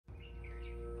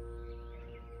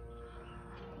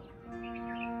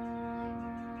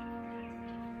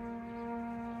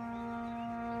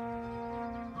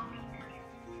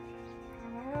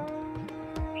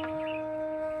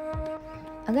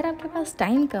अगर आपके पास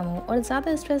टाइम कम हो और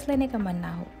ज़्यादा स्ट्रेस लेने का मन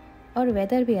ना हो और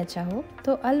वेदर भी अच्छा हो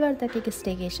तो अलवर तक एक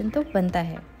स्टेकेशन तो बनता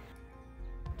है।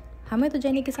 हमें तो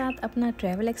जेनी के साथ अपना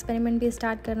ट्रैवल एक्सपेरिमेंट भी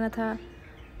स्टार्ट करना था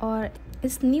और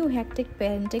इस न्यू हेक्टिक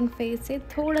पेरेंटिंग फेज से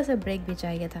थोड़ा सा ब्रेक भी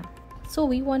चाहिए था। So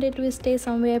we wanted to stay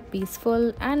somewhere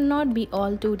peaceful and not be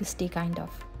all touristy kind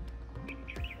of.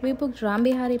 We booked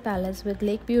Bihari Palace with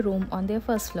lake view room on their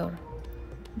first floor.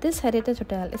 This heritage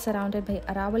hotel is surrounded by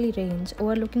Haveli range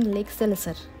overlooking Lake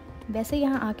Silisar. वैसे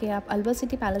यहाँ आके आप Alwar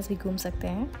city palace भी घूम सकते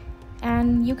हैं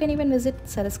and you can even visit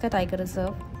Sariska Tiger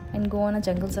Reserve and go on a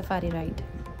jungle safari ride.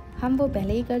 हम वो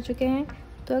पहले ही कर चुके हैं,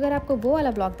 तो अगर आपको वो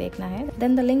वाला ब्लॉग देखना है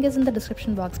then the link is in the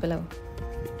description box below.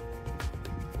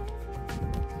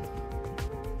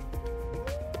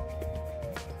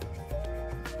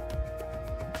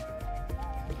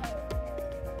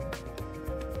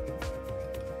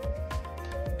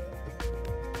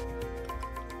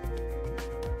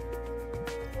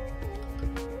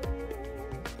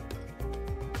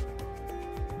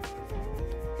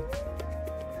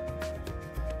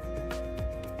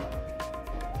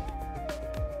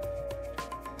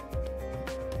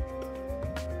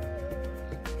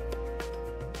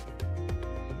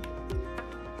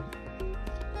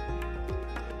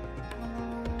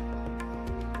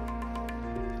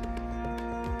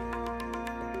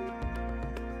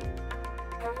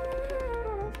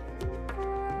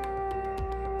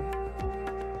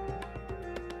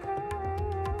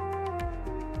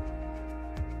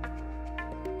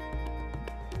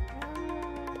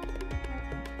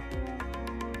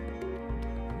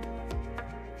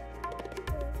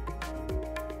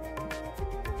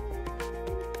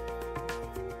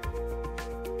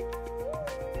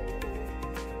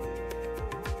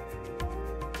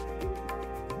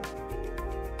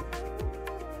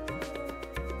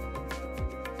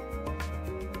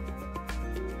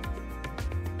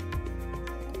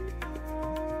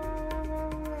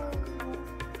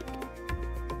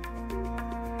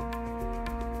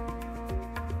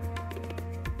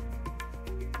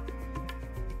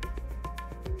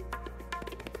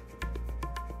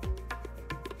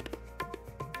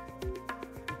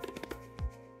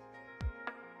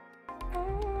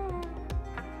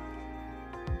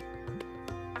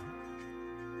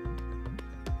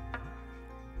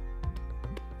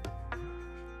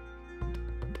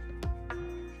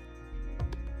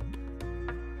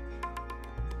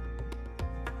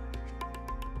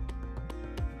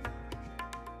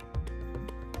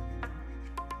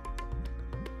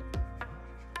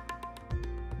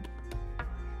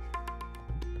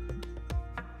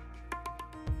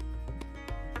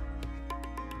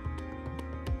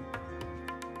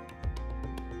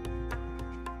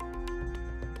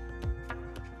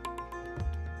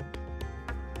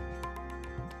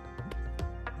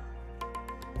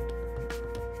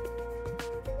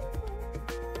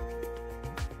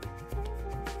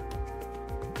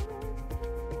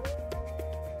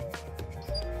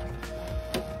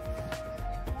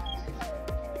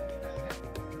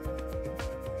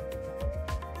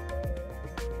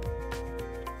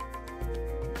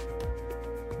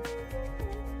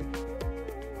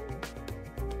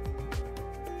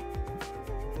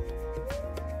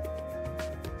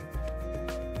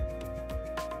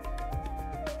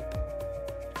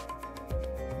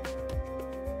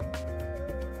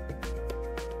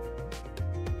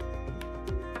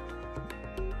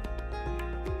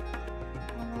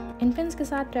 Infants के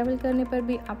साथ ट्रैवल करने पर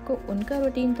भी आपको उनका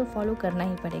रूटीन तो फॉलो करना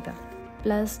ही पड़ेगा।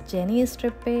 प्लस जेनी इस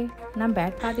ट्रिप पे ना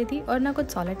बैठ पाती थी और ना कुछ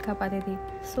सॉलिड खा पाती थी।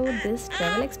 So this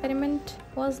travel experiment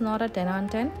was not a 10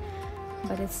 on 10,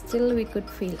 but still we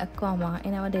could feel a comma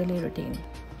in our daily routine.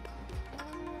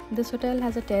 This hotel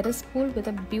has a terrace pool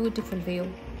with a beautiful view.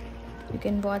 You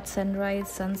can watch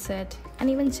sunrise, sunset and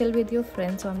even chill with your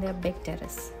friends on their big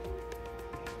terrace.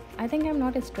 I think I'm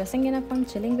not stressing enough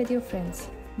on chilling with your friends,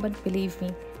 but believe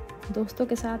me, दोस्तों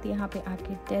के साथ यहाँ पे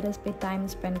आके terrace पे time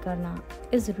spend करना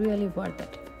is really worth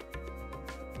it.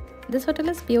 This hotel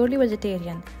is purely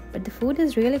vegetarian, but the food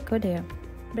is really good here.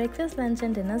 Breakfast, lunch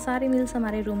and dinner सारे meals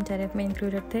हमारे रूम टेरिफ में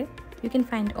included थे. You can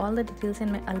find all the details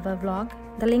in my Alwar vlog.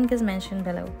 The link is mentioned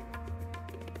below.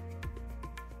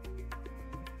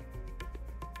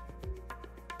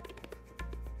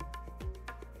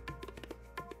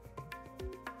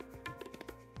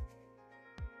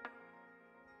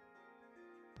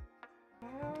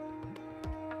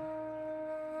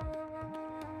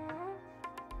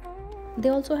 They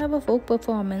also have a folk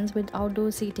performance with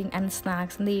outdoor seating and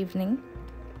snacks in the evening.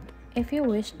 If you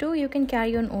wish to, you can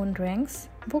carry your own drinks.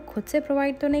 वो खुद से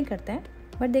provide तो नहीं करते हैं,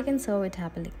 but they can serve it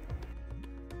happily.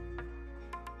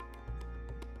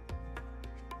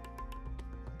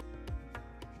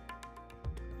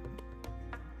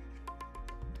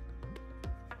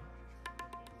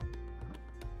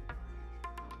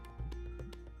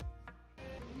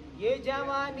 ये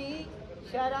जवानी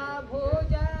शराब हो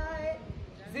जाए,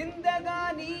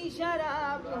 जिंदगानी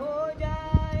शराब हो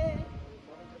जाए,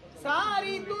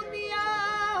 सारी दुनिया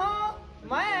हो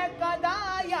मैं कदा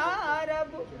यार,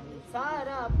 अब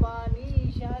सारा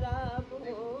पानी शराब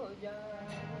हो जाए।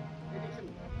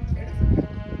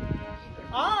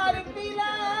 और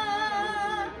पिला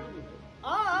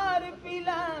और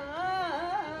पिला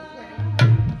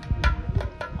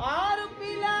और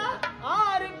पिला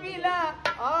और पिला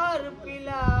और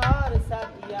पिला और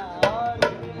सकिया और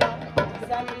पिला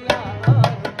सकिया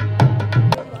और पिला।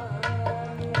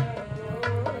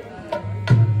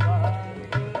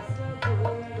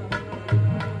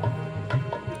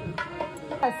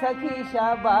 सखी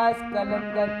शाबाश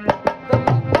कलंदर मस्त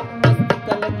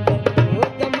कलंदर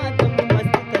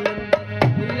मस्त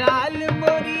कलंदर लाल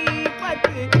मोरी पत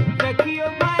रखियो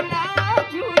बाला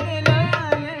झूल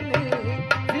लाल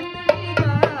जिंदगी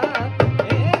दा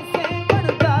ऐसे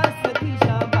बड़दा सखी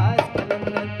शाबाश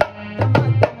कलंदर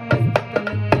मस्त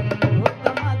कलंदर मस्त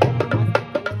कलंदर।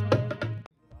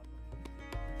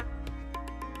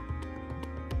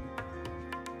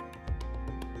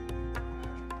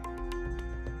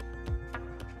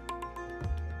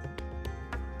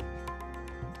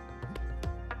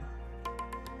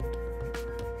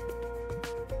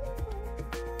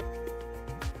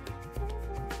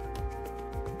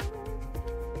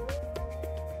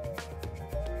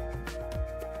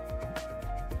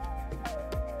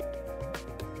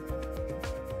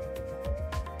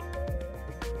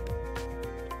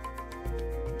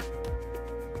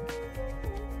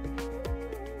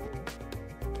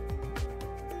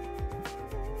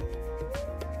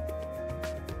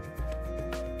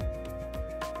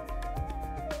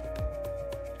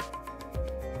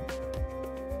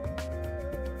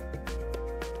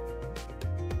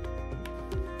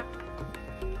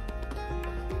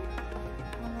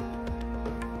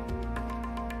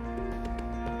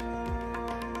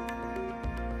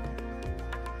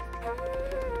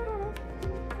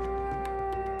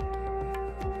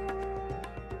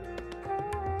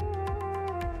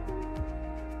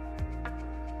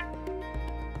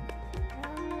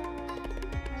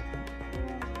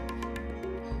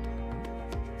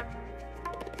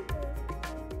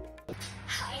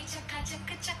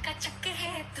 चक्का चक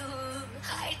है तू,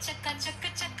 हाय चक्का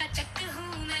चक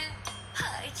हूँ मैं,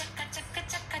 हाय चक्का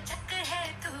चक है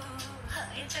तू,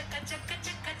 हाय चक्का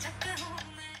चक हूँ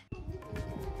मैं।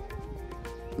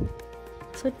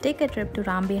 So take a trip to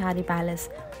Ram Bihari palace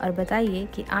और बताइए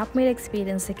कि आप मेरे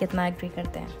एक्सपीरियंस से कितना एग्री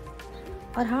करते हैं।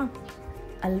 और हाँ,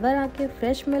 अलवर आके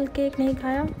फ्रेश मिल्क केक नहीं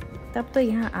खाया तब तो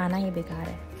यहाँ आना ही बेकार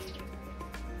है।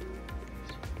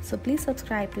 So please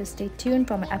subscribe to stay tuned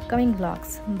for my upcoming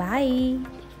vlogs.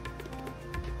 Bye!